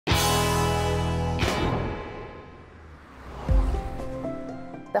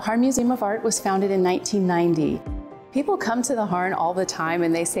The Harn Museum of Art was founded in 1990. People come to the Harn all the time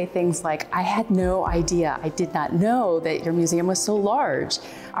and they say things like, I had no idea, I did not know that your museum was so large.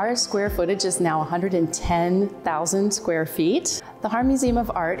 Our square footage is now 110,000 square feet. The Harn Museum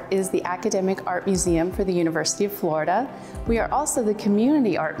of Art is the academic art museum for the University of Florida. We are also the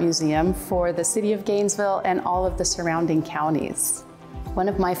community art museum for the city of Gainesville and all of the surrounding counties. One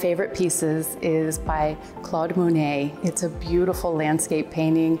of my favorite pieces is by Claude Monet. It's a beautiful landscape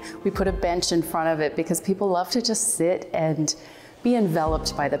painting. We put a bench in front of it because people love to just sit and be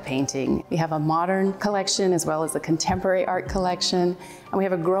enveloped by the painting. We have a modern collection as well as a contemporary art collection, and we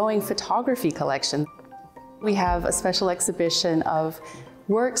have a growing photography collection. We have a special exhibition of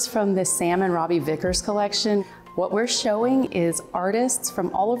works from the Sam and Robbie Vickers collection. What we're showing is artists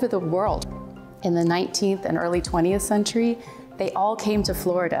from all over the world. In the 19th and early 20th century, they all came to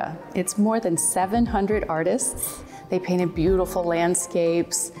Florida. It's more than 700 artists. They painted beautiful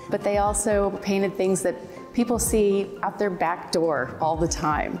landscapes, but they also painted things that people see out their back door all the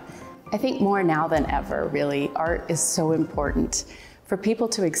time. I think more now than ever, really, art is so important for people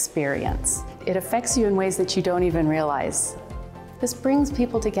to experience. It affects you in ways that you don't even realize. This brings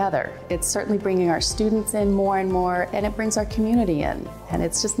people together. It's certainly bringing our students in more and more, and it brings our community in. And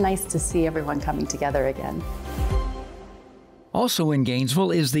it's just nice to see everyone coming together again. Also in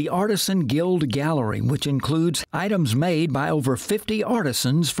Gainesville is the Artisan Guild Gallery, which includes items made by over 50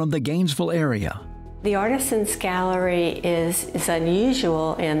 artisans from the Gainesville area. The Artisans Gallery is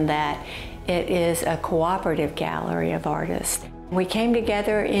unusual in that it is a cooperative gallery of artists. We came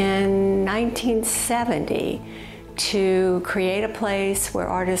together in 1970 to create a place where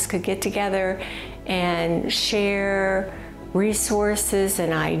artists could get together and share resources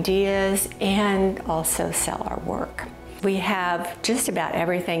and ideas and also sell our work. We have just about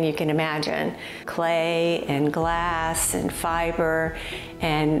everything you can imagine: clay and glass and fiber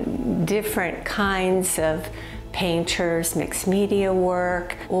and different kinds of painters, mixed media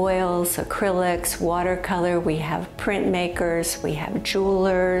work, oils, acrylics, watercolor. We have printmakers, we have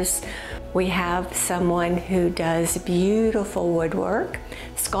jewelers. We have someone who does beautiful woodwork,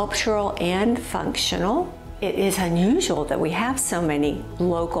 sculptural and functional. It is unusual that we have so many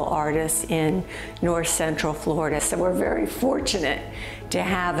local artists in North Central Florida, so we're very fortunate to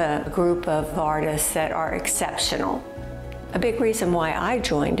have a group of artists that are exceptional. A big reason why I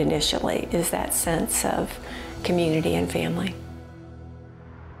joined initially is that sense of community and family.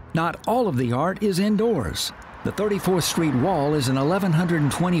 Not all of the art is indoors. The 34th Street Wall is an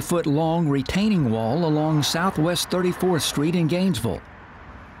 1,120-foot long retaining wall along Southwest 34th Street in Gainesville.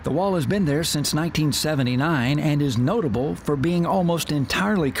 The wall has been there since 1979 and is notable for being almost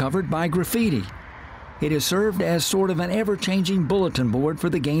entirely covered by graffiti. It has served as sort of an ever-changing bulletin board for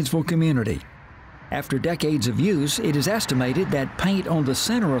the Gainesville community. After decades of use, it is estimated that paint on the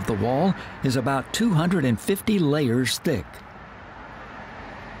center of the wall is about 250 layers thick.